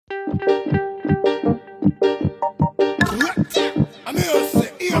Alrighty,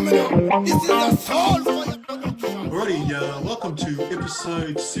 welcome to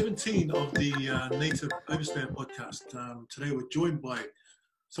episode 17 of the Native Overstand podcast. Today we're joined by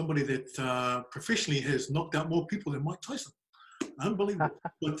somebody that professionally has knocked out more people than Mike Tyson. Unbelievable.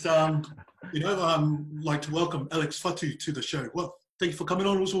 But, I'd like to welcome Alex Fatu to the show. Well, thank you for coming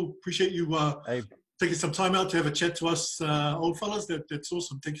on. Also appreciate you taking some time out to have a chat to us old fellas. That's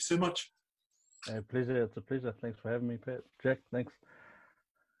awesome. Thank you so much. Pleasure. It's a pleasure. Thanks for having me, Pat. Jack, thanks.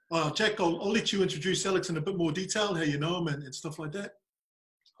 Jack, I'll let you introduce Alex in a bit more detail, how you know him and stuff like that.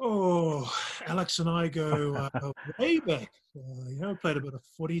 Oh, Alex and I go way back. Played a bit of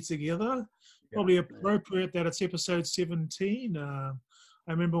footy together. Probably appropriate that it's episode 17. I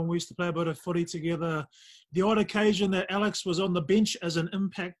remember when we used to play a bit of footy together, the odd occasion that Alex was on the bench as an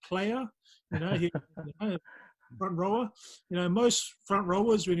impact player, front rower. Most front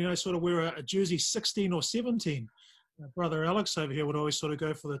rowers, when sort of wear a jersey 16 or 17. Brother Alex over here would always sort of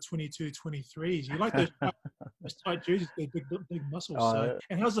go for the 22, 23s. You like those tight jerseys, big muscles.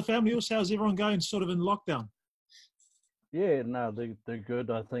 And how's the family? Also, how's everyone going sort of in lockdown? Yeah, no, they're good.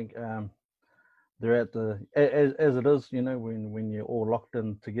 I think they're at the, as it is, when you're all locked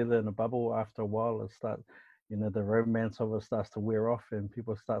in together in a bubble, after a while, it starts, the romance of it starts to wear off and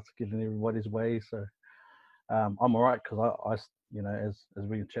people start to get in everybody's way. So I'm all right because as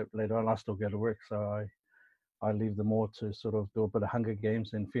we can chat later on, I still go to work. So I leave them all to sort of do a bit of Hunger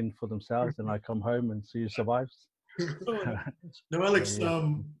Games and fend for themselves, and I come home and see who survives. No, Alex,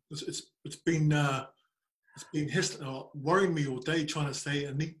 it's been worrying me all day trying to say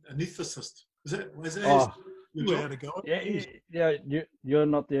anaesthetist. Is that how to go? Yeah. You're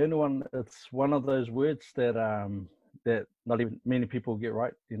not the only one. It's one of those words that not even many people get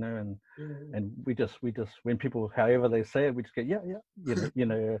right, and we just when people, however they say it, we just go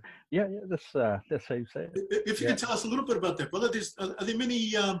that's how you say it. If you can tell us a little bit about that, brother. Are there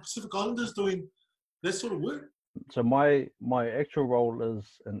many Pacific Islanders doing that sort of work? So my actual role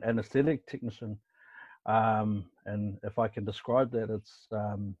is an anesthetic technician, and if I can describe that, it's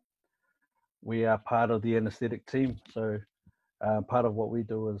we are part of the anesthetic team. So part of what we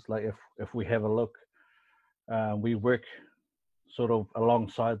do is, like, if we have a look, we work sort of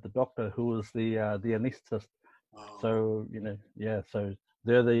alongside the doctor who is the anesthetist. Oh. So so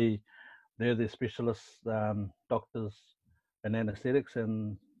they're the specialist doctors in anesthetics,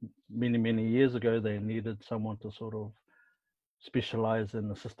 and many years ago they needed someone to sort of specialize in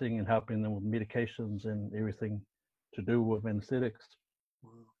assisting and helping them with medications and everything to do with anesthetics.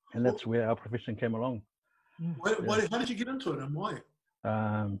 Wow. And that's where our profession came along. How did you get into it, and why?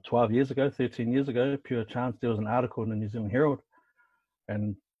 13 years ago, pure chance, there was an article in the New Zealand Herald,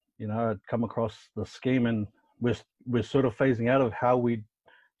 and I'd come across the scheme, and we're sort of phasing out of how we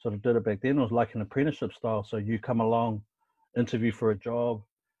sort of did it back then. It was like an apprenticeship style. So you come along, interview for a job,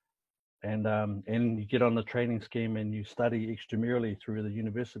 and you get on the training scheme and you study extramurally through the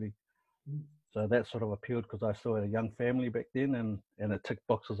university. So that sort of appealed because I still had a young family back then, and it ticked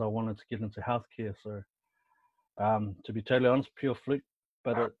boxes. I wanted to get into healthcare. So to be totally honest, pure fluke,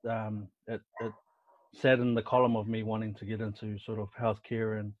 but it sat in the column of me wanting to get into sort of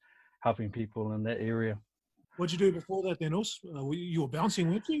healthcare and helping people in that area. What'd you do before that then, Us? You were bouncing,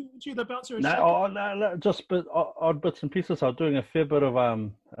 weren't you? Weren't you the bouncer? No, just odd bits and pieces. I was doing a fair bit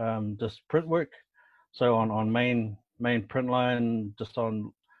of just print work. So on main print line, just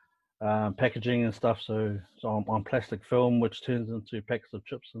on packaging and stuff. So on plastic film, which turns into packets of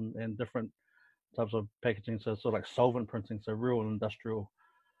chips and different types of packaging. So it's sort of like solvent printing, so real industrial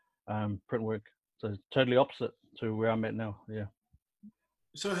print work. So totally opposite to where I'm at now. Yeah.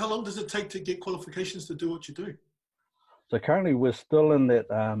 So how long does it take to get qualifications to do what you do? So currently we're still in that,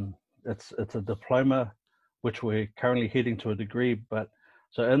 it's a diploma, which we're currently heading to a degree. But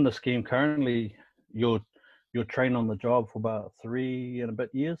so in the scheme currently, you're trained on the job for about 3 and a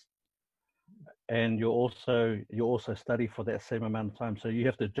bit years. And you also study for that same amount of time. So you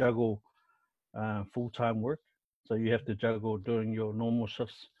have to juggle full-time work. So you have to juggle doing your normal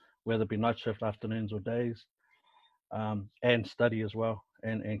shifts, whether it be night shift, afternoons or days, and study as well,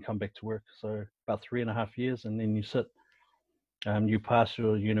 and come back to work. So about 3.5 years, and then you sit, you pass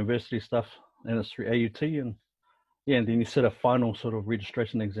your university stuff, and it's through AUT, and then you sit a final sort of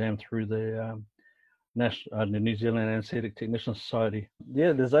registration exam through the New Zealand Anaesthetic Technician Society.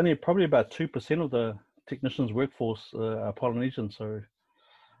 Yeah, there's only probably about 2% of the technicians' workforce are Polynesian, so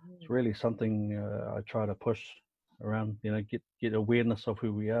it's really something I try to push around. Get awareness of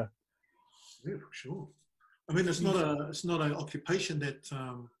who we are. Yeah, for sure. I mean, it's not an occupation that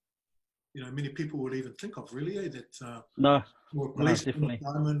many people would even think of, really, that No, more no, police definitely.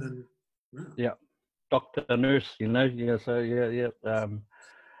 firemen and Yeah, doctor, nurse, yeah. So yeah.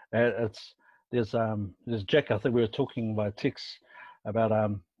 It's there's Jack. I think we were talking by text about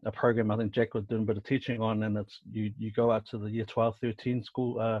a program I think Jack was doing a bit of teaching on, and it's you go out to the year 12, 13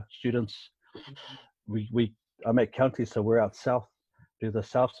 school students. I'm at county, so we're out south, do the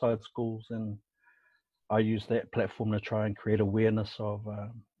south side schools, and I use that platform to try and create awareness of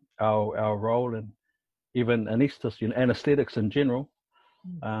our role, and even anesthetists, anesthetics in general,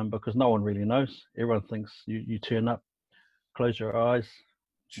 because no one really knows. Everyone thinks you turn up, close your eyes,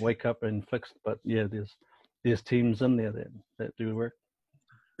 wake up and fixed. But yeah, there's teams in there that do work.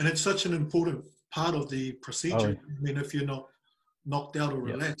 And it's such an important part of the procedure. Oh, I mean, if you're not knocked out or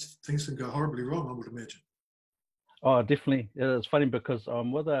relaxed, things can go horribly wrong, I would imagine. Oh, definitely. It's funny because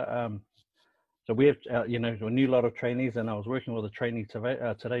with so we have a new lot of trainees, and I was working with a trainee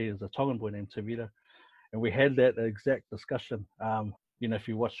today is a Tongan boy named Tavita, and we had that exact discussion. If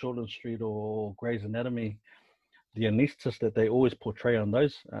you watch Shortland Street or Grey's Anatomy, the anesthetist that they always portray on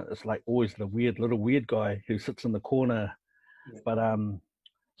those, it's like always the little weird guy who sits in the corner. Yeah. But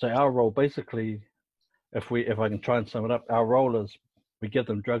so our role basically, if I can try and sum it up, our role is we give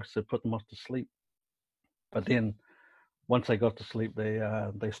them drugs to put them off to sleep. But then once they got to sleep,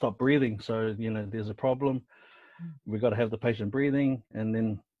 they stop breathing. So there's a problem. We got to have the patient breathing, and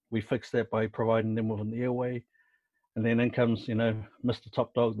then we fix that by providing them with an airway. And then in comes Mr.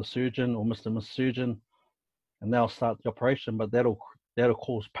 Top Dog, the surgeon, or Mr. Miss Surgeon, and they'll start the operation. But that'll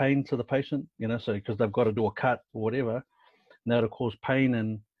cause pain to the patient, so because they've got to do a cut or whatever, and that'll cause pain,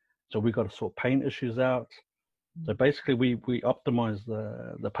 and so we got to sort pain issues out. So basically, we optimize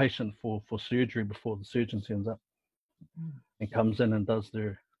the patient for surgery before the surgeon turns up and comes in and does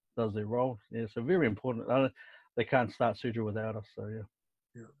their role. Yeah, so very important. They can't start surgery without us. So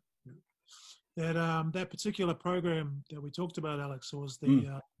yeah. That particular program that we talked about, Alex, was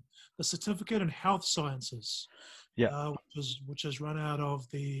the Certificate in Health Sciences, which is run out of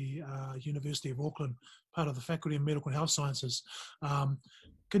the University of Auckland, part of the Faculty of Medical and Health Sciences.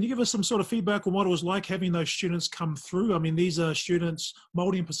 Can you give us some sort of feedback on what it was like having those students come through? I mean, these are students,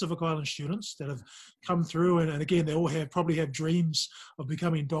 Māori and Pacific Island students that have come through, and again, they all probably have dreams of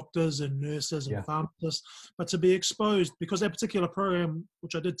becoming doctors and nurses and pharmacists, but to be exposed, because that particular program,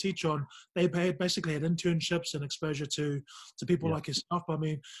 which I did teach on, they basically had internships and exposure to people like yourself. I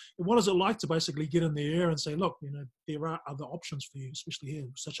mean, what is it like to basically get in the air and say, look, there are other options for you, especially here,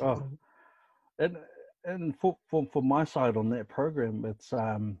 such a And for my side on that program, it's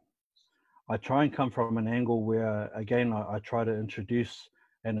I try and come from an angle where, again, I try to introduce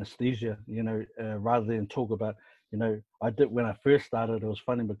anesthesia, rather than talk about, I did when I first started. It was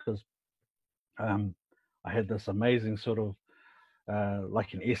funny because I had this amazing sort of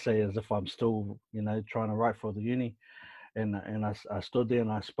like an essay, as if I'm still, trying to write for the uni, and I stood there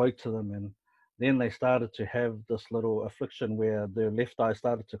and I spoke to them, and then they started to have this little affliction where their left eye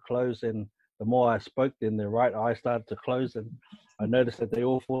started to close, and the more I spoke, then their right eye started to close, and I noticed that they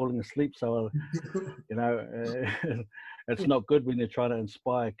all falling asleep. So, it's not good when you're trying to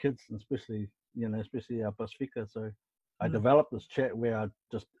inspire kids, and especially our Pasifika. So I developed this chat where I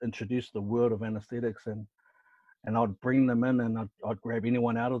just introduced the world of anesthetics, and I'd bring them in, and I'd grab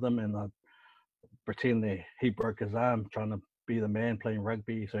anyone out of them, and I'd pretend that he broke his arm trying to be the man playing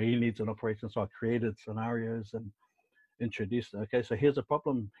rugby, so he needs an operation. So I created scenarios and introduced, okay, so here's a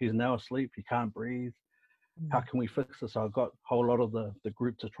problem. He's now asleep. He can't breathe. How can we fix this? So I got a whole lot of the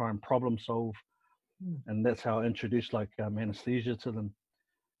group to try and problem solve. And that's how I introduced like anesthesia to them.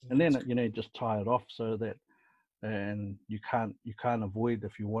 And then, just tie it off so that, and you can't avoid,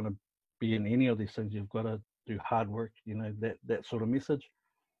 if you want to be in any of these things, you've got to do hard work, that sort of message.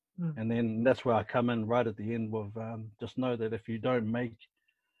 And then that's where I come in right at the end with just know that if you don't make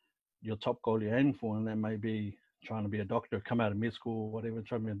your top goal you're aiming for, and that may be trying to be a doctor, come out of med school or whatever,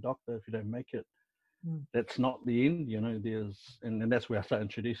 try to be a doctor, if you don't make it, that's not the end, and that's where I start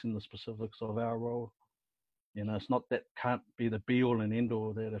introducing the specifics of our role. It's not that can't be the be all and end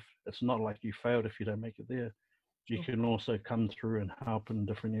all, that if it's not like you failed if you don't make it there. You can also come through and help in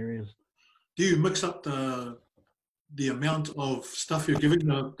different areas. Do you mix up the amount of stuff you're giving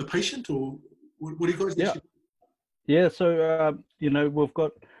the patient, or what do you guys do? Yeah, so we've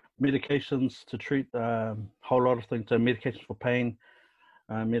got medications to treat a whole lot of things. So medications for pain,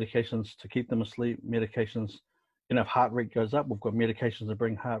 medications to keep them asleep, medications, if heart rate goes up, we've got medications to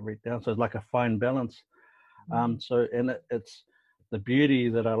bring heart rate down. So it's like a fine balance. So, and it's the beauty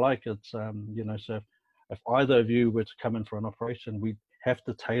that I like. It's, so if either of you were to come in for an operation, we have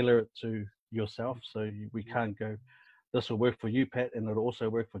to tailor it to yourself. So we can't go, this will work for you, Pat, and it'll also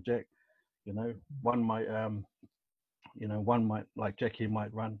work for Jack. You know, one might, one might, like Jackie,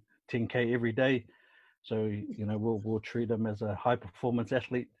 might run 10K every day. So, you know, we'll treat him as a high performance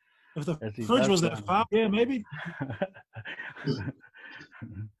athlete. If the as he fridge does, was that far, yeah, maybe.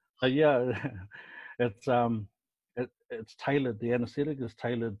 But yeah, it's it's tailored. The anesthetic is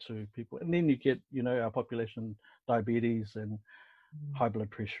tailored to people, and then you get, you know, our population diabetes and high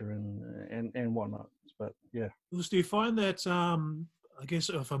blood pressure and whatnot. But yeah. Do you find that I guess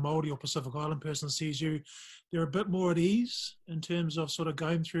if a Māori or Pacific Island person sees you, they're a bit more at ease in terms of sort of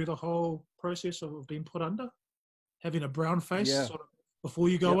going through the whole process of being put under, having a brown face Yeah. sort of before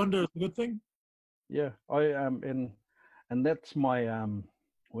you go under is a good thing. Yeah, I and that's my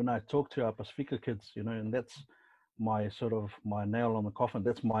when I talk to our Pacifica kids, you know, and that's my sort of my nail on the coffin.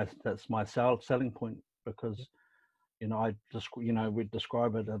 That's my selling point, because you know, we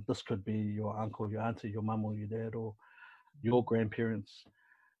describe it. This could be your uncle, your auntie, your mum, or your dad, or your grandparents,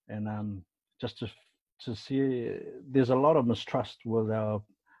 and just to see, there's a lot of mistrust with our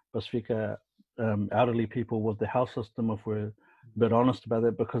Pacifica elderly people with the health system, if we're a bit honest about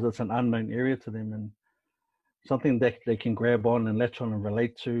it, because it's an unknown area to them, and something that they can grab on and latch on and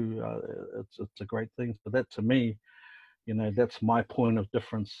relate to. It's a great thing. But that, to me, you know, that's my point of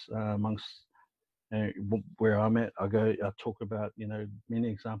difference amongst where I'm at. I talk about, you know, many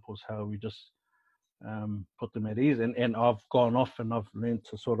examples how we just put them at ease, and I've gone off and I've learned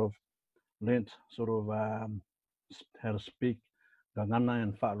how to speak Gangana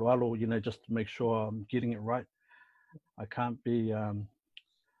and Whālualo, you know, just to make sure I'm getting it right. I can't be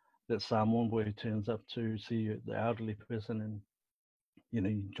that Samoan boy who turns up to see the elderly person and, you know,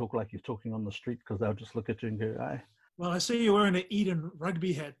 you talk like you're talking on the street, because they'll just look at you and go, "Hey." Well, I see you're wearing an Eden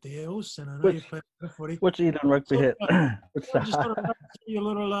rugby hat there, Els, and I know you play footy. Which Eden rugby hat? Just sort of your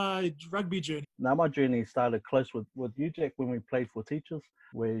little rugby journey. Now, my journey started close with you, Jack, when we played for Teachers,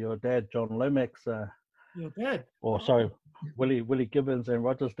 where your dad, John Lomax, your dad? Willie Gibbons and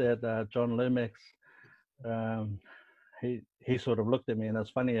Roger's dad, John Lomax, he sort of looked at me, and it's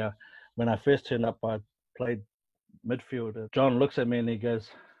funny, when I first turned up, I played midfield. John looks at me and he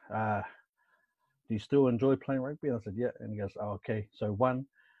goes, do you still enjoy playing rugby? And I said, yeah. And he goes, oh, okay. So one,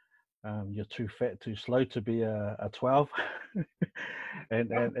 you're too fat, too slow to be a 12.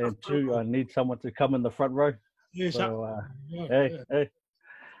 and two, I need someone to come in the front row. Yes, so, hey.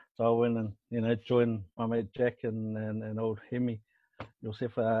 So I went and, you know, joined my mate Jack and old Hemi,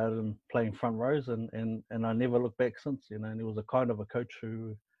 Joseph, playing front rows, and I never looked back since, you know. And he was a kind of a coach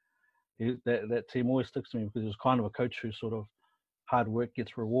who, that team always sticks to me, because he was kind of a coach who sort of, hard work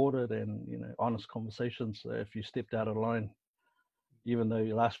gets rewarded, and, you know, honest conversations. If you stepped out of line, even though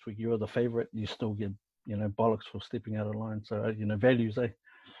last week you were the favorite, you still get, you know, bollocks for stepping out of line. So, you know, values,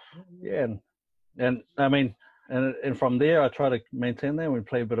 yeah. And I mean, and from there I try to maintain that. We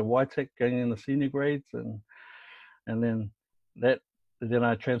play a bit of Waitec going in the senior grades, and then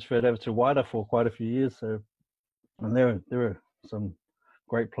I transferred over to Waida for quite a few years. So, and there were some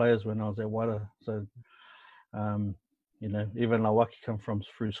great players when I was at Waida. So, you know, even Lawaki come from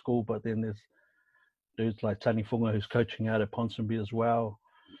through school, but then there's dudes like Tani Funga, who's coaching out at Ponsonby as well.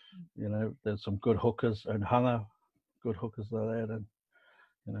 You know, there's some good hookers, and Hanga, good hookers like that. And,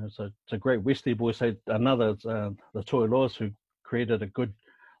 you know, so it's a great Westie boy. So another, the Toi Laws, who created a good,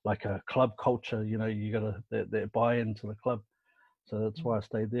 like a club culture. You know, you got that buy into the club. So that's why I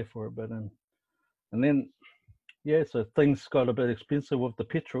stayed there for a bit. And then, yeah, so things got a bit expensive with the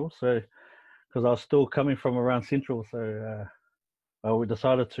petrol. So, because I was still coming from around Central, so we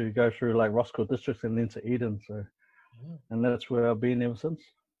decided to go through like Roscoe districts and then to Eden. So, and that's where I've been ever since.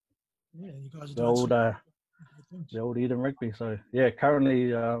 Yeah, you guys are the old Eden Rugby. So yeah,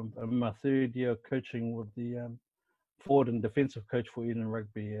 currently I'm in my third year coaching with the forward and defensive coach for Eden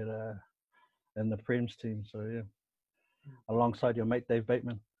Rugby in the Prems team. So yeah, alongside your mate Dave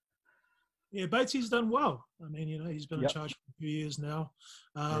Bateman. Yeah, Batesy's done well. I mean, you know, he's been in charge for a few years now.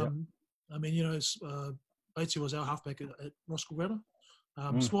 I mean, you know, Batesy was our halfback at Roscoe Grammar.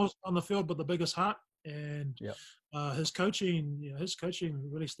 Smallest on the field, but the biggest heart. And his coaching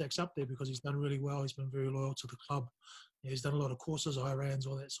really stacks up there, because he's done really well. He's been very loyal to the club. He's done a lot of courses, IRANs,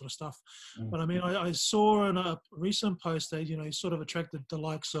 all that sort of stuff. But I mean, I saw in a recent post that, you know, he sort of attracted the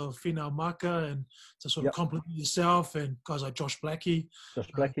likes of Finau Maka, and to sort of compliment yourself, and guys like Josh Blackie.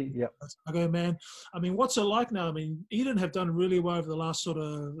 Okay, man. I mean, what's it like now? I mean, Eden have done really well over the last sort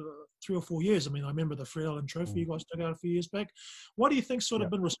of 3 or 4 years. I mean, I remember the Fred Allen Trophy you guys took out a few years back. What do you think sort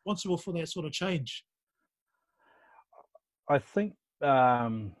of been responsible for that sort of change? I think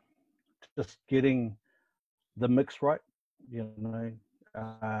just getting the mix right, you know,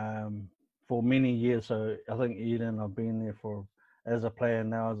 for many years. So I think Eden, I've been there for as a player,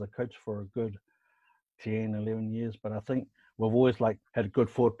 now as a coach for a good 10, 11 years. But I think we've always like had a good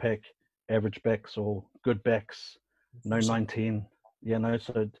forward pack, average backs or good backs, no 19,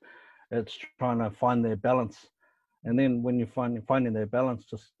 so it's trying to find their balance. And then when you finding their balance,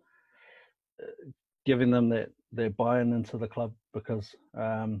 just giving them their buy-in into the club, because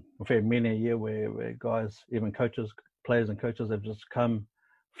we've had many a year where guys, even coaches, players and coaches have just come,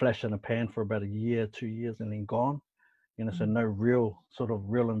 flash in a pan for about a year, 2 years, and then gone. So no real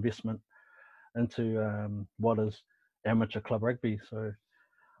investment into what is amateur club rugby. So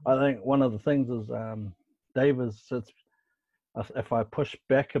I think one of the things is Dave if I push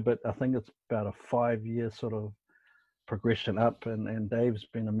back a bit, I think it's about a 5-year sort of progression up, and Dave's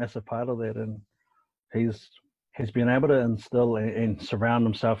been a massive part of that, and he's been able to instill and surround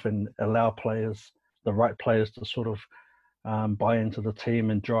himself and allow the right players to sort of buy into the team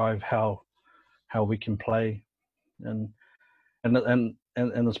and drive how we can play, and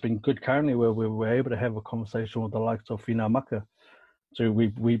it's been good currently where we were able to have a conversation with the likes of Whina Maka. So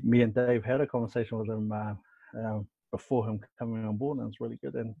me and Dave had a conversation with him before him coming on board, and it's really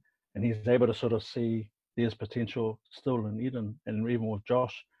good, and he's able to sort of see there's potential still in Eden. And even with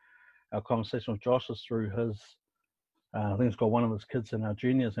Josh, our conversation with Josh is through his, I think he's got one of his kids in our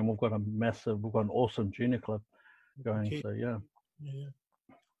juniors, and we've got an awesome junior club going. Okay. So yeah.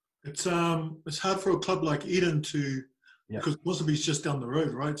 It's hard for a club like Eden to, because Ponsonby's just down the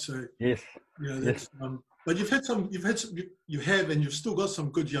road, right? So yes, that's, but you've still got some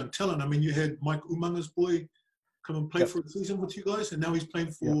good young talent. I mean, you had Mike Umanga's boy come and play for a season with you guys, and now he's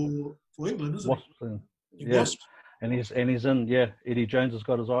playing for England, isn't he? Yeah, and he's in. Yeah, Eddie Jones has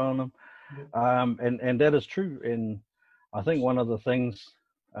got his eye on him, and that is true. And I think one of the things,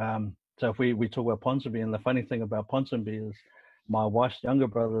 so if we talk about Ponsonby, and the funny thing about Ponsonby is my wife's younger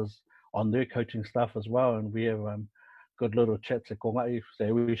brothers on their coaching staff as well, and we have good little chats at Kongai,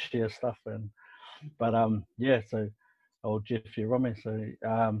 so we share stuff. So old Jeff Rome. So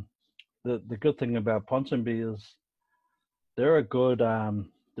the good thing about Ponsonby is they're a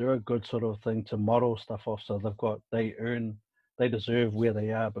good sort of thing to model stuff off. So they deserve where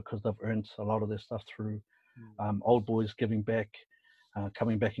they are because they've earned a lot of their stuff through old boys giving back,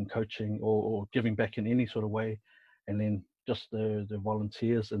 coming back in coaching or giving back in any sort of way, and then just the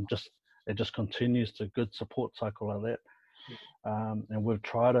volunteers, and it just continues to good support cycle like that. And we've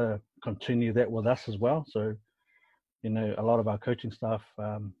tried to continue that with us as well. So, a lot of our coaching staff,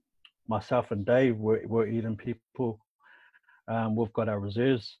 myself and Dave, we're Eden people. We've got our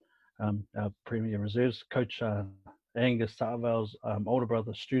reserves, our premier reserves coach, Angus Ta'avale's older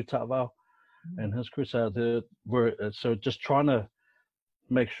brother, Stu Ta'avale, and his crew. So we're just trying to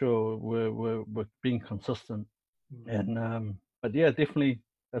make sure we're being consistent. And but yeah, definitely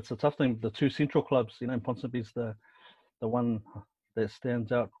it's a tough thing. The two central clubs, Ponsonby's the one that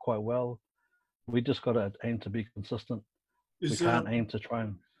stands out quite well. We just got to aim to be consistent. We can't aim to try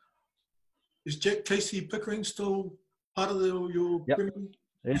and. Is Jack Casey Pickering still part of your? Yep.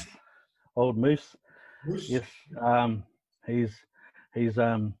 Yes, old Moose. Yes, he's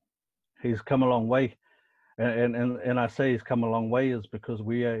come a long way, and I say he's come a long way is because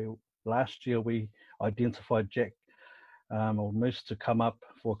last year we identified Jack, old Moose, to come up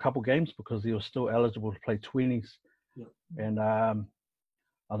for a couple games because he was still eligible to play 20s. Yeah. And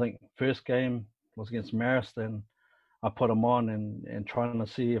I think first game was against Marist, and I put him on and trying to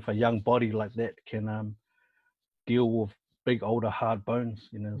see if a young body like that can deal with big, older, hard bones,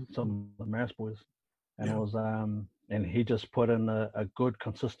 some of the Marist boys. And it was and he just put in a good,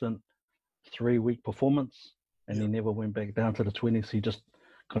 consistent 3-week performance, and he never went back down to the 20s. He just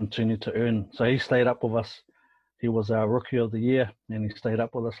continued to earn. So he stayed up with us. He was our rookie of the year, and he stayed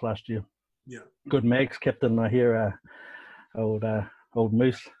up with us last year. Yeah. Good Mags captain here, old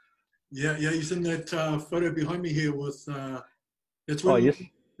Moose. Yeah, he's in that photo behind me here with. That's when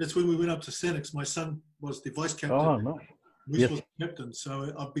that's when we went up to Sanix. My son was the vice captain. Oh, no. Moose was the captain,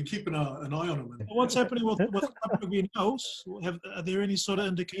 so I've been keeping an eye on him. What's happening with rugby now? Are there any sort of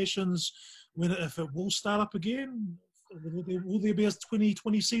indications if it will start up again? Will there be a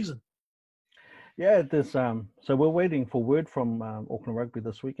 2020 season? Yeah, there's so we're waiting for word from Auckland Rugby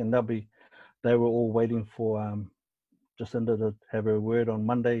this week, and they were all waiting for Jacinda to have a word on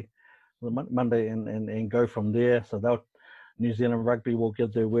Monday and go from there. So New Zealand Rugby will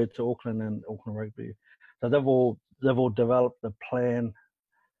give their word to Auckland, and Auckland Rugby. So they've all developed the plan,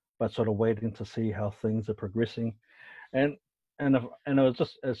 but sort of waiting to see how things are progressing, and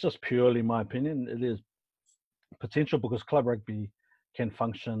it's just purely my opinion. It is potential because club rugby can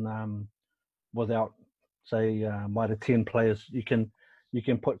function without, say, Mitre 10 players. You can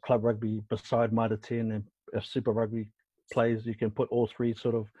put club rugby beside Mitre 10, and if Super Rugby plays, you can put all three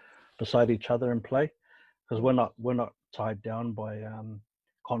sort of beside each other and play, because we're not tied down by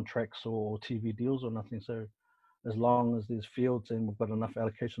contracts or TV deals or nothing. So as long as there's fields and we've got enough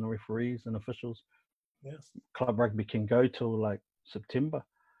allocation of referees and officials, club rugby can go till like September,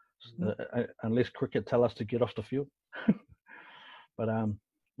 unless cricket tell us to get off the field. But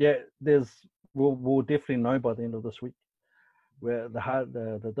we'll definitely know by the end of this week. Where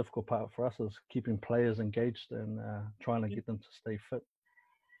the difficult part for us is keeping players engaged and trying to get them to stay fit.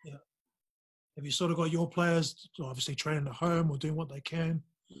 Yeah. Have you sort of got your players obviously training at home or doing what they can?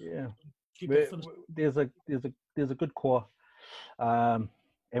 Yeah. There's a good core, and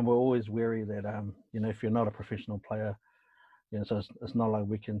we're always wary that if you're not a professional player, so it's not like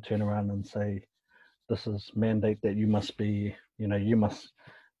we can turn around and say this is mandate that you must be, you must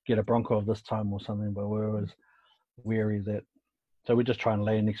get a Bronco of this time or something. But we're always wary that. So we just try and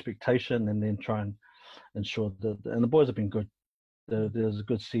lay an expectation and then try and ensure that, and the boys have been good. There's a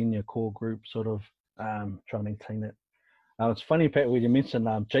good senior core group sort of trying to maintain it. It's funny, Pat, when you mentioned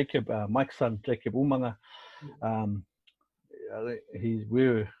Jacob, Mike's son, Jacob Umanga. One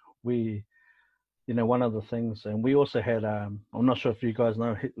of the things, and we also had, I'm not sure if you guys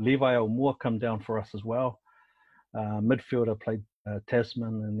know, Levi O'Moore come down for us as well. Midfielder, played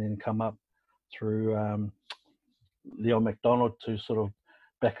Tasman and then come up through Leon McDonald to sort of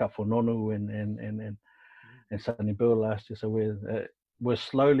back up for Nonu and Sonny Bill last year. So we're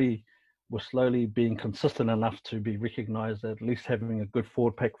slowly being consistent enough to be recognised, at least having a good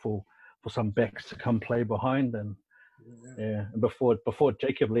forward pack for some backs to come play behind. And and before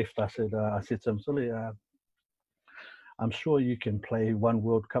Jacob left, I said to him, Sully, I'm sure you can play one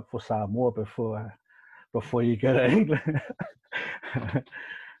World Cup for Samoa before you go to England.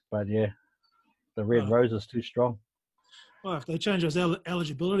 But the Red Rose is too strong. Well, if they change those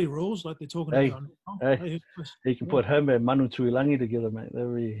eligibility rules like they're talking about now, you can put him and Manu Tuilangi together, mate. They're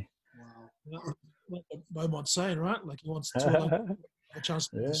really... Wow. Like Beaumont's saying, right? Like he wants to a chance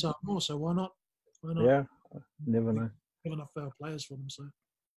to play Samoa, so why not? Yeah, never know. Have enough players for them, so.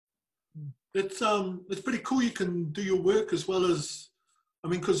 It's pretty cool. You can do your work as well as,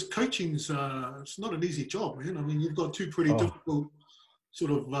 because coaching's it's not an easy job, man. You've got two pretty difficult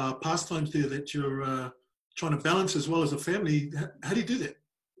sort of pastimes there that you're trying to balance as well as a family. How do you do that?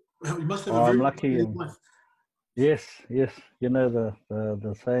 You must have a very... I'm lucky. Yes. The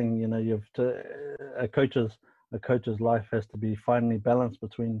saying, a coach's life has to be finely balanced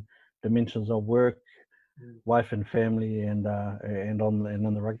between dimensions of work, wife and family, and in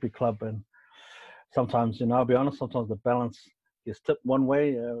the rugby club. And sometimes, I'll be honest, sometimes the balance gets tipped one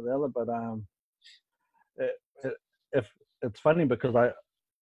way or the other. But if it's funny because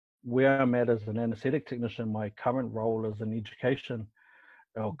where I'm at as an anaesthetic technician, my current role is in education,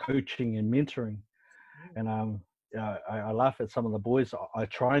 or coaching and mentoring. And I laugh at some of the boys. I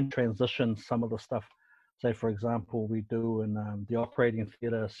try and transition some of the stuff. Say, for example, we do in the operating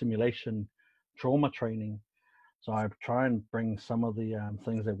theatre simulation trauma training. So I try and bring some of the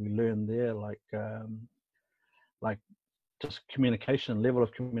things that we learn there, like just communication, level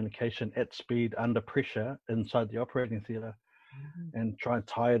of communication at speed, under pressure, inside the operating theatre, and try and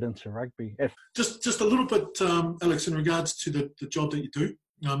tie it into rugby. Just a little bit, Alex, in regards to the job that you do.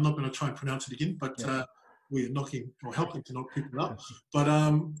 I'm not going to try and pronounce it again, but we're knocking or helping to knock people up. But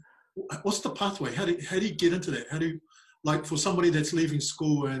what's the pathway? How do you get into that? How do you, like, for somebody that's leaving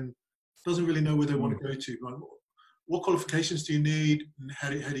school and doesn't really know where they want to go to, like, what qualifications do you need, and how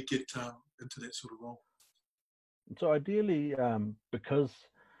do you get into that sort of role? So ideally, because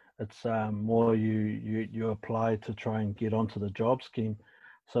it's more you apply to try and get onto the job scheme.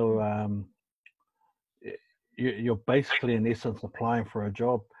 So you're basically in essence applying for a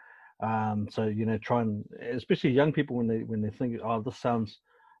job. So try and, especially young people, when they think, oh,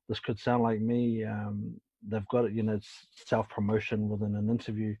 this could sound like me. They've got it. It's self-promotion within an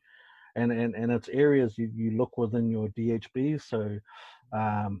interview, and it's areas you look within your DHBs. So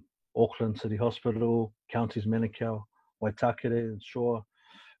Auckland City Hospital, Counties Manukau, Waitakere, and Shore,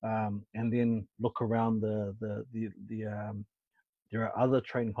 and then look around there are other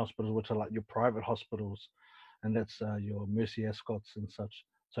training hospitals which are like your private hospitals, and that's your Mercy Ascots and such.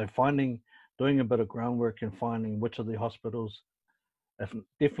 So doing a bit of groundwork and finding which of the hospitals,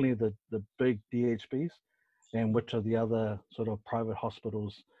 definitely the big DHBs, and which of the other sort of private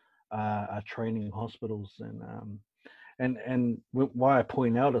hospitals are training hospitals. And why I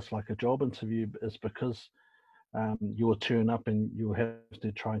point out it's like a job interview is because you will turn up and you have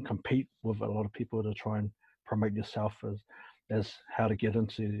to try and compete with a lot of people to try and promote yourself as how to get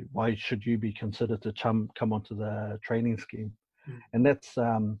into, why should you be considered to come onto the training scheme. And that's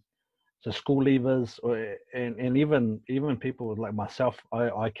so school leavers, and even people like myself.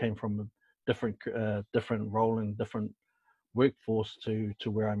 I came from a different role and different workforce to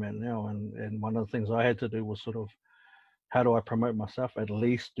where I'm at now, and one of the things I had to do was sort of, how do I promote myself? At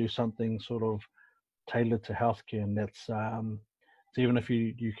least do something sort of tailored to healthcare, and that's so even if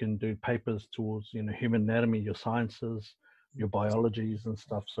you can do papers towards human anatomy, your sciences, your biologies and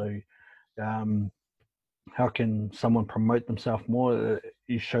stuff. So how can someone promote themselves more?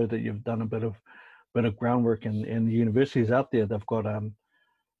 You show that you've done a bit of groundwork, and the universities out there, they've got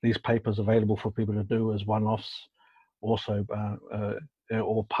these papers available for people to do as one-offs, also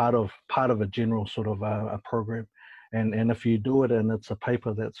or part of a general sort of a program. And if you do it and it's a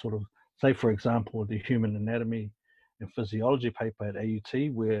paper that sort of, say for example, the human anatomy and physiology paper at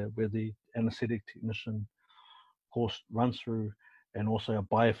AUT, where the anesthetic technician course runs through, and also a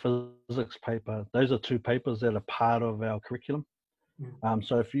biophysics paper, those are two papers that are part of our curriculum.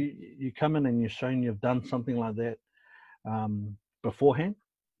 So if you come in and you're shown you've done something like that beforehand,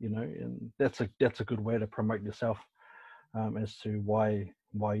 and that's a good way to promote yourself as to why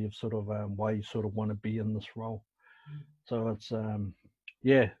you sort of want to be in this role. So it's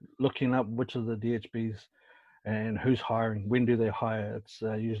looking up which of the DHBs and who's hiring, when do they hire. It's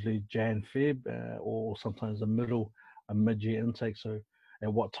usually Jan, Feb, or sometimes a mid-year intake. So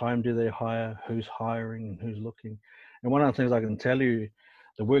at what time do they hire, who's hiring, and who's looking. And one of the things I can tell you,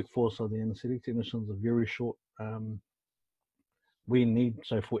 the workforce of the anesthetic technicians are very short. We need,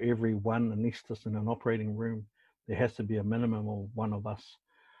 so for every one anesthetist in an operating room, there has to be a minimum of one of us.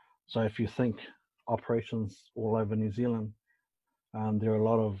 So if you think operations all over New Zealand, there are a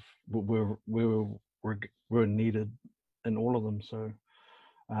lot of, we're needed in all of them. So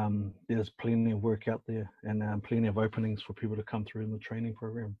there's plenty of work out there, and plenty of openings for people to come through in the training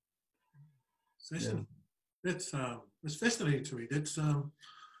program. Fascinating. That's fascinating to me. That's an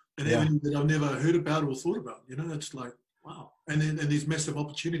avenue that I've never heard about or thought about. It's like, wow. And there's massive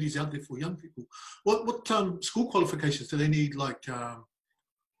opportunities out there for young people. What school qualifications do they need? Like,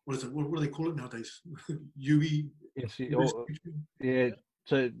 what is it? What do they call it nowadays? UE. Yes, yeah.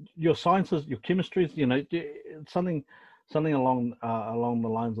 So your sciences, your chemistries, something along the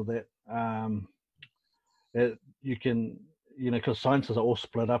lines of that. You can, because sciences are all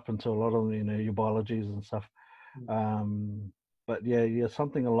split up into a lot of your biologies and stuff. But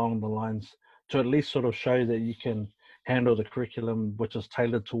something along the lines to at least sort of show that you can handle the curriculum, which is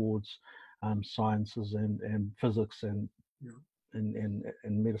tailored towards sciences and physics and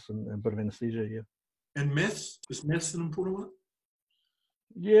medicine and a bit of anesthesia. Yeah. And maths, is maths an important one?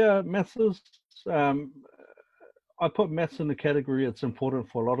 Yeah, maths is. I put maths in the category. It's important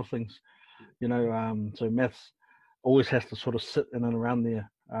for a lot of things, so maths always has to sort of sit in and around there.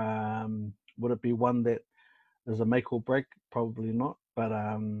 Would it be one that is a make or break? Probably not. But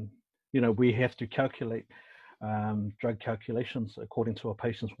we have to calculate drug calculations according to a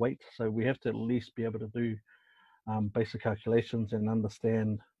patient's weight. So we have to at least be able to do basic calculations and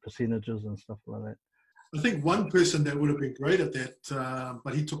understand percentages and stuff like that. I think one person that would have been great at that,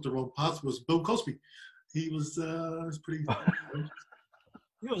 but he took the wrong path, was Bill Cosby. He was pretty.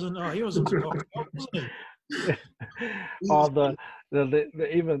 He wasn't wasn't he?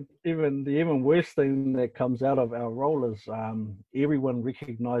 The even worse thing that comes out of our role is everyone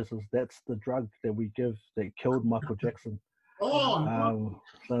recognizes that's the drug that we give that killed Michael Jackson. So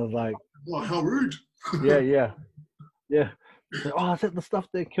like, oh, how rude. yeah. So, is that the stuff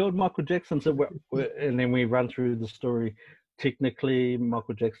that killed Michael Jackson? So and then we run through the story. Technically,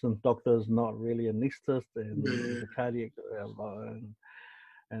 Michael Jackson's doctor is not really an anesthetist, and the cardiac,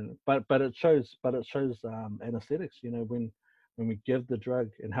 but it shows anesthetics. When we give the drug,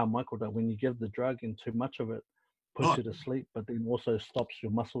 and how Michael does, when you give the drug and too much of it puts you to sleep, but then also stops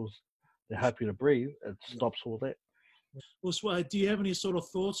your muscles that help you to breathe. It stops all that. Well, Sway, do you have any sort of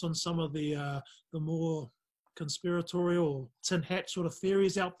thoughts on some of the more conspiratorial or tin hat sort of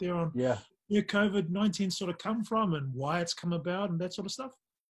theories out there on where COVID-19 sort of come from and why it's come about and that sort of stuff?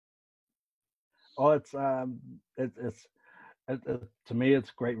 Oh, it's to me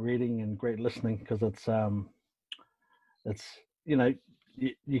it's great reading and great listening, because it's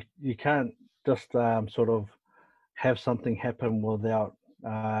you can't just sort of have something happen without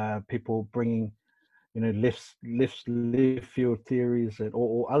people bringing left field theories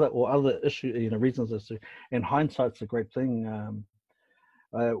or other issue reasons as to. And hindsight's a great thing.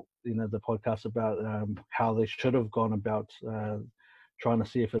 The podcast about how they should have gone about trying to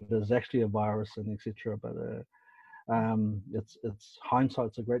see if it is actually a virus and etc. But it's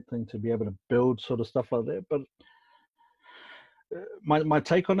hindsight's a great thing to be able to build sort of stuff like that. But my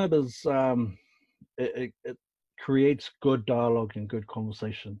take on it is it creates good dialogue and good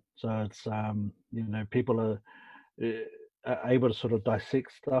conversation. So it's people are able to sort of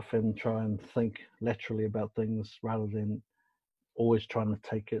dissect stuff and try and think laterally about things rather than always trying to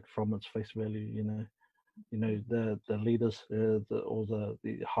take it from its face value. The leaders or the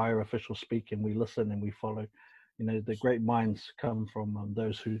higher officials speak and we listen and we follow. The great minds come from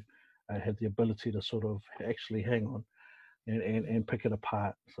those who have the ability to sort of actually hang on and pick it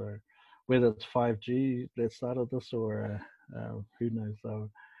apart. So whether it's 5G that started this or who knows, so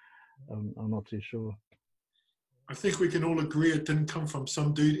I'm not too sure. I think we can all agree it didn't come from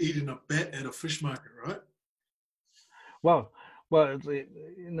some dude eating a bat at a fish market, right? Well,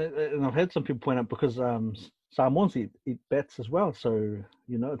 and I've had some people point out because Samoans eat bats as well, so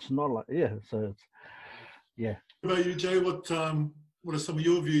it's not like so it's yeah. What about you, Jay? What are some of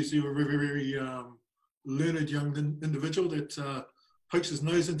your views? You're a very, very learned young individual that pokes his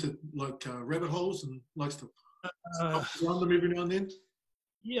nose into rabbit holes and likes to around them every now and then.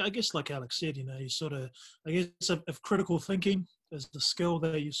 Yeah, I guess like Alex said, you sort of, I guess if critical thinking is the skill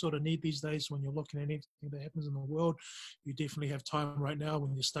that you sort of need these days when you're looking at anything that happens in the world, you definitely have time right now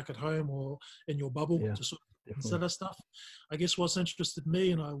when you're stuck at home or in your bubble to sort of consider stuff. I guess what's interested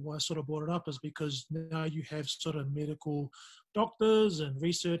me and why I sort of brought it up is because now you have sort of medical doctors and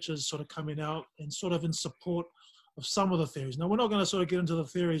researchers sort of coming out and sort of in support of some of the theories. Now, we're not going to sort of get into the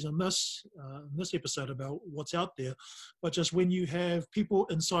theories in this episode about what's out there, but just when you have people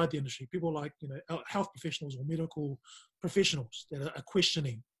inside the industry, people like, health professionals or medical professionals that are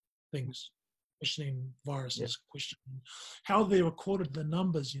questioning things, questioning viruses, questioning how they recorded the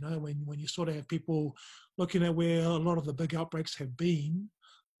numbers, when you sort of have people looking at where a lot of the big outbreaks have been,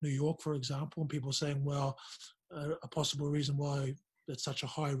 New York, for example, and people saying, well, a possible reason why it's such a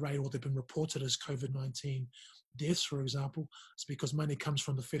high rate or they've been reported as COVID-19 deaths, for example, it's because money comes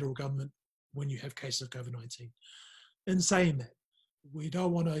from the federal government when you have cases of COVID-19. In saying that, we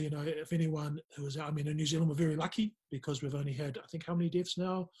don't want to, if anyone who is, in New Zealand, we're very lucky because we've only had, I think, how many deaths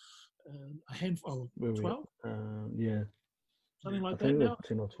now? A handful, 12? Something like that now.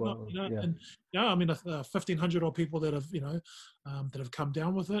 10 or 12. And 1,500 odd people that have, that have come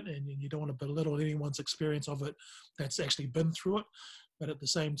down with it, and you don't want to belittle anyone's experience of it that's actually been through it. But at the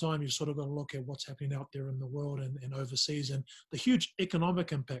same time, you've sort of got to look at what's happening out there in the world and overseas and the huge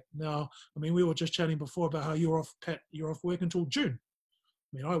economic impact. Now, we were just chatting before about how you're off, Pat, you're off work until June.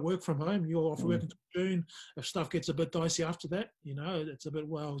 I work from home, you're off work until June. If stuff gets a bit dicey after that, it's a bit,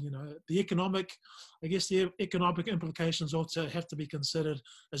 the economic implications also have to be considered,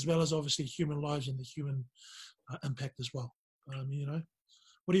 as well as obviously human lives and the human impact as well.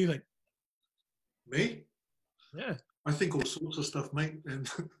 What do you think? Me? Yeah. I think all sorts of stuff, mate. And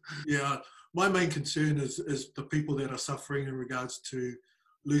my main concern is the people that are suffering in regards to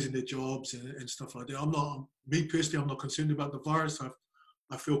losing their jobs and stuff like that. Me personally, I'm not concerned about the virus.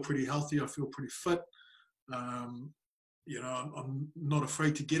 I feel pretty healthy. I feel pretty fit. I'm not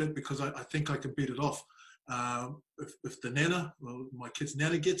afraid to get it because I think I can beat it off. If the nana, my kid's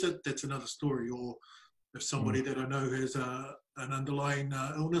nana gets it, that's another story. Or if somebody that I know has an underlying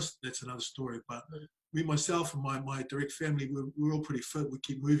illness, that's another story. But me, myself, and my direct family, we're all pretty fit. We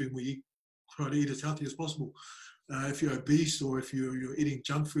keep moving. We try to eat as healthy as possible. If you're obese or if you're eating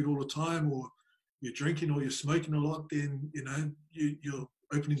junk food all the time or you're drinking or you're smoking a lot, then, you're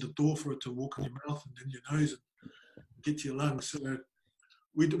opening the door for it to walk in your mouth and in your nose and get to your lungs. So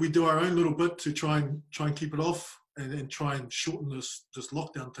we do our own little bit to try and keep it off and try and shorten this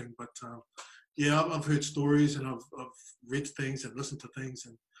lockdown thing. But I've heard stories and I've read things and listened to things,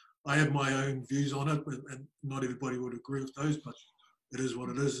 and I have my own views on it, and not everybody would agree with those, but it is what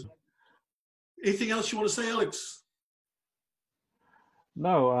it is. Anything else you want to say, Alex?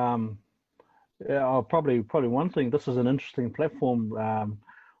 No, I'll probably one thing. This is an interesting platform.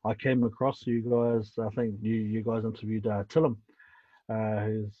 I came across you guys. I think you guys interviewed Tillum,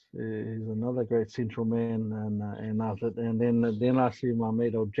 who's another great Central man, and then I see my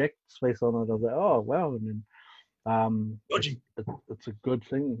mate old Jack's face on it. I was like, oh wow, and then it's a good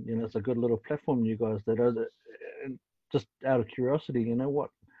thing. It's a good little platform. You guys that are just out of curiosity.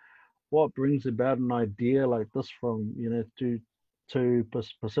 What brings about an idea like this from two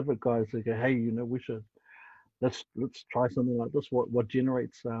Pacific guys that go, hey, we should let's try something like this. What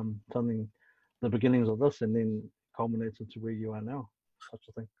generates something, the beginnings of this, and then culminates into where you are now, such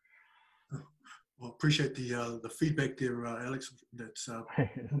a thing. Well, appreciate the feedback there, Alex. That's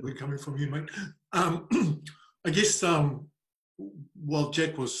coming from you, mate. I guess while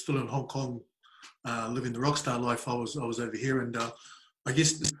Jack was still in Hong Kong, living the rockstar life, I was over here, and I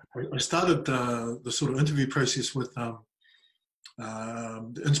guess I started the sort of interview process with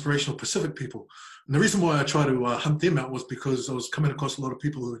the inspirational Pacific people. And the reason why I try to hunt them out was because I was coming across a lot of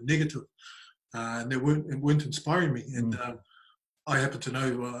people who were negative, and they weren't inspiring me. And I happen to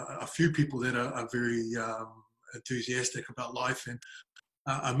know a few people that are very enthusiastic about life and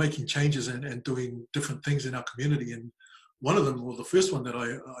are making changes and doing different things in our community. And one of them, well, the first one that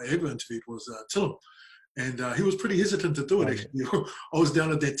I ever interviewed was Tillum. And he was pretty hesitant to do it, actually. I was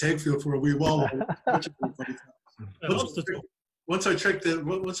down at that tag field for a wee while. Once I tracked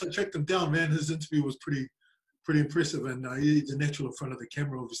him down, man, his interview was pretty impressive. And he's a natural in front of the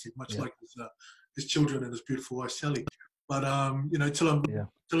camera, obviously, much like his children and his beautiful wife, Sally. But,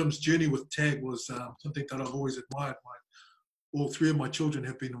 Tillum's journey with tag was something that I've always admired. All three of my children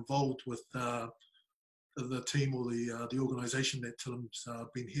have been involved with the team or the organisation that Tillum's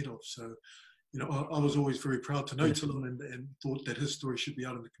been head of. So, I was always very proud to know Tillum and thought that his story should be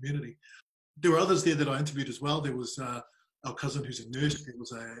out in the community. There were others there that I interviewed as well. There was our cousin who's a nurse. There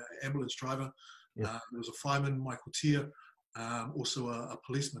was an ambulance driver. There was a fireman, Michael Tia. Also a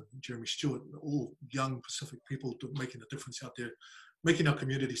policeman, Jeremy Stewart. All young Pacific people making a difference out there, making our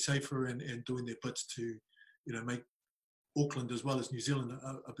community safer and doing their bits to, make Auckland as well as New Zealand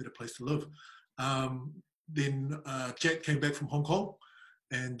a better place to live. Then Jack came back from Hong Kong,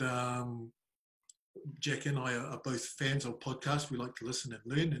 and Jack and I are both fans of podcasts. We like to listen and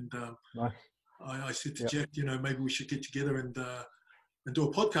learn. And nice. I said to Jack, maybe we should get together and do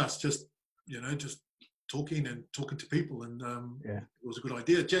a podcast, just talking to people. And it was a good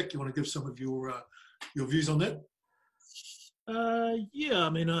idea. Jack, you want to give some of your views on that?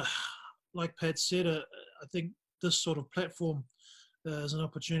 Like Pat said, I think this sort of platform is an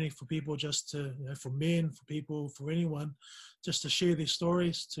opportunity for people just to, for men, for people, for anyone, just to share their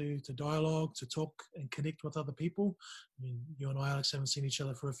stories, to dialogue, to talk and connect with other people. I mean, you and I, Alex, haven't seen each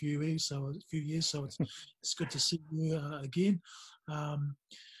other for a few years, so it's good to see you again.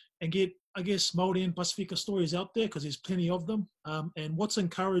 And get, I guess, Māori and Pasifika stories out there, because there's plenty of them. And what's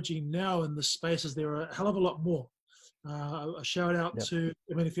encouraging now in this space is there are a hell of a lot more. A shout out to,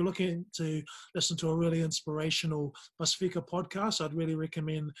 if you're looking to listen to a really inspirational Pasifika podcast, I'd really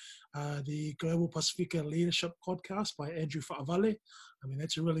recommend the Global Pasifika Leadership podcast by Andrew Fa'avale.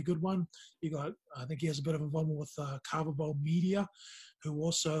 That's a really good one. I think he has a bit of involvement with Carver Media, who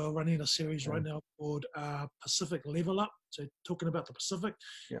also are running a series right now called Pacific Level Up, so talking about the Pacific,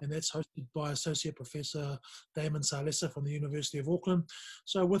 and that's hosted by Associate Professor Damon Salesa from the University of Auckland.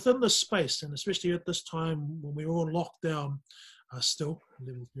 So within this space, and especially at this time when we're all locked down, still,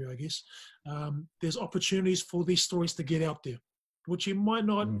 level 3 I guess, there's opportunities for these stories to get out there, which you might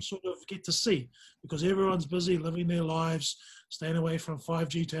not sort of get to see because everyone's busy living their lives, staying away from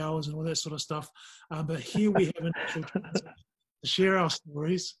 5G towers and all that sort of stuff. But here we have an actual chance to share our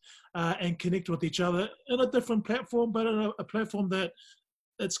stories and connect with each other in a different platform, but in a platform that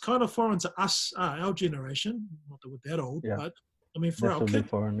it's kind of foreign to us, our generation, not that we're that old, but for our kids,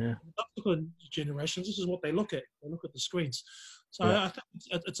 subsequent generations, this is what they look at. They look at the screens. So I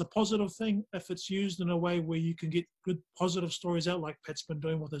think it's a positive thing if it's used in a way where you can get good positive stories out, like Pat's been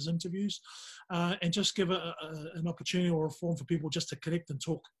doing with his interviews, and just give an opportunity or a forum for people just to connect and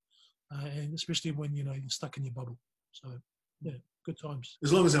talk, and especially when you're stuck in your bubble. So good times.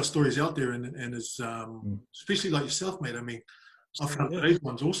 As long as our story's out there and is, especially like yourself, mate. I found today's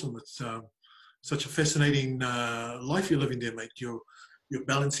one's awesome. It's such a fascinating life you're living there, mate. You're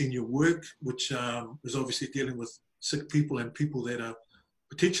balancing your work, which is obviously dealing with sick people and people that are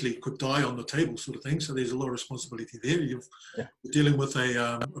potentially could die on the table, sort of thing. So there's a lot of responsibility there. You're dealing with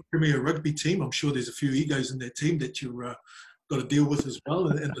a Premier Rugby team. I'm sure there's a few egos in that team that you've got to deal with as well,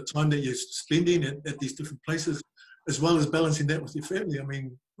 and the time that you're spending at these different places, as well as balancing that with your family.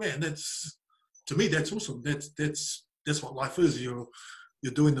 Man, to me that's awesome. That's what life is. You're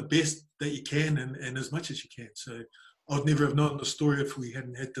doing the best that you can and as much as you can. So I would never have known the story if we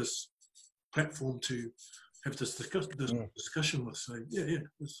hadn't had this platform to have this discussion with. So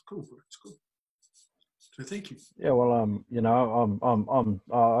it's cool. It's cool. So thank you. Yeah, well,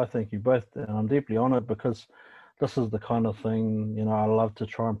 I thank you both, and I'm deeply honoured because this is the kind of thing I love to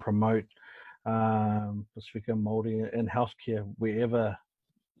try and promote. Pasifika Māori in healthcare, wherever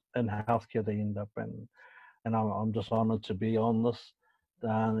in healthcare they end up, and I'm just honoured to be on this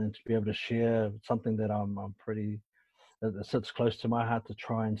and to be able to share something that it sits close to my heart, to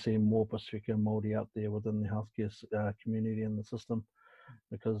try and see more Pasifika Māori out there within the healthcare community and the system,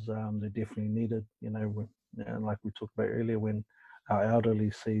 because they're definitely needed. And like we talked about earlier, when our elderly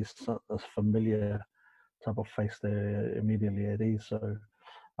sees a familiar type of face, they're immediately at ease. So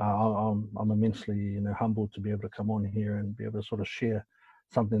I'm immensely humbled to be able to come on here and be able to sort of share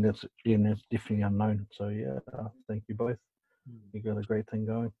something that's definitely unknown. So thank you both. you got a great thing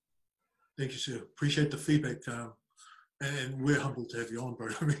going. Thank you, sir. Appreciate the feedback. And we're humbled to have you on, bro.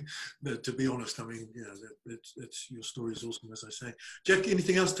 I mean, to be honest, I mean, yeah, it's your story is awesome, as I say. Jack,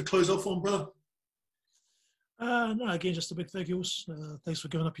 anything else to close off on, brother? No, again, just a big thank you. Thanks for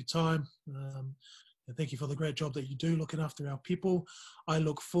giving up your time. And thank you for the great job that you do looking after our people. I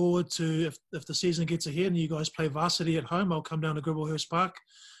look forward to, if the season gets ahead and you guys play varsity at home, I'll come down to Gribblehurst Park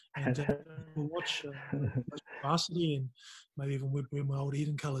and we'll watch varsity and maybe even wear my old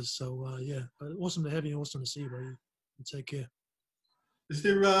Eden colours. So, yeah, but awesome to have you, awesome to see you, buddy. You take care. Is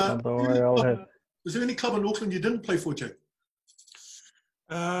there, is there any club in Auckland you didn't play for, Jake?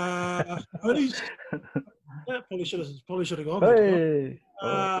 Ponies. Yeah, probably should have gone. Hey.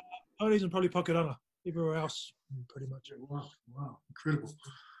 Ponies and probably Pokerana. Everywhere else, pretty much. Wow, incredible.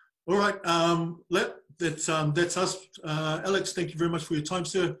 All right, that's us. Alex, thank you very much for your time,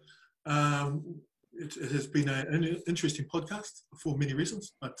 sir. It has been an interesting podcast for many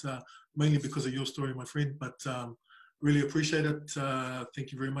reasons, but mainly because of your story, my friend. But really appreciate it.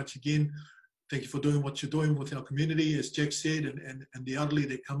 Thank you very much again. Thank you for doing what you're doing with our community, as Jack said, and the elderly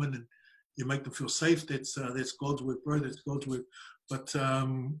that come in and you make them feel safe. That's God's work, bro. That's God's work. But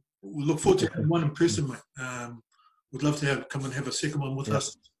we look forward to having one in person, mate. We'd love to come and have a second one with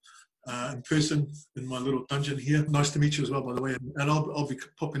us in person in my little dungeon here. Nice to meet you as well, by the way. And I'll be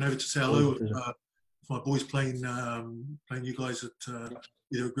popping over to say hello with my boys playing you guys at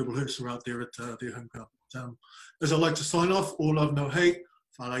either Gribblehurst or out there at their home ground. As I like to sign off, all love, no hate.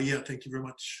 Whalaia, thank you very much.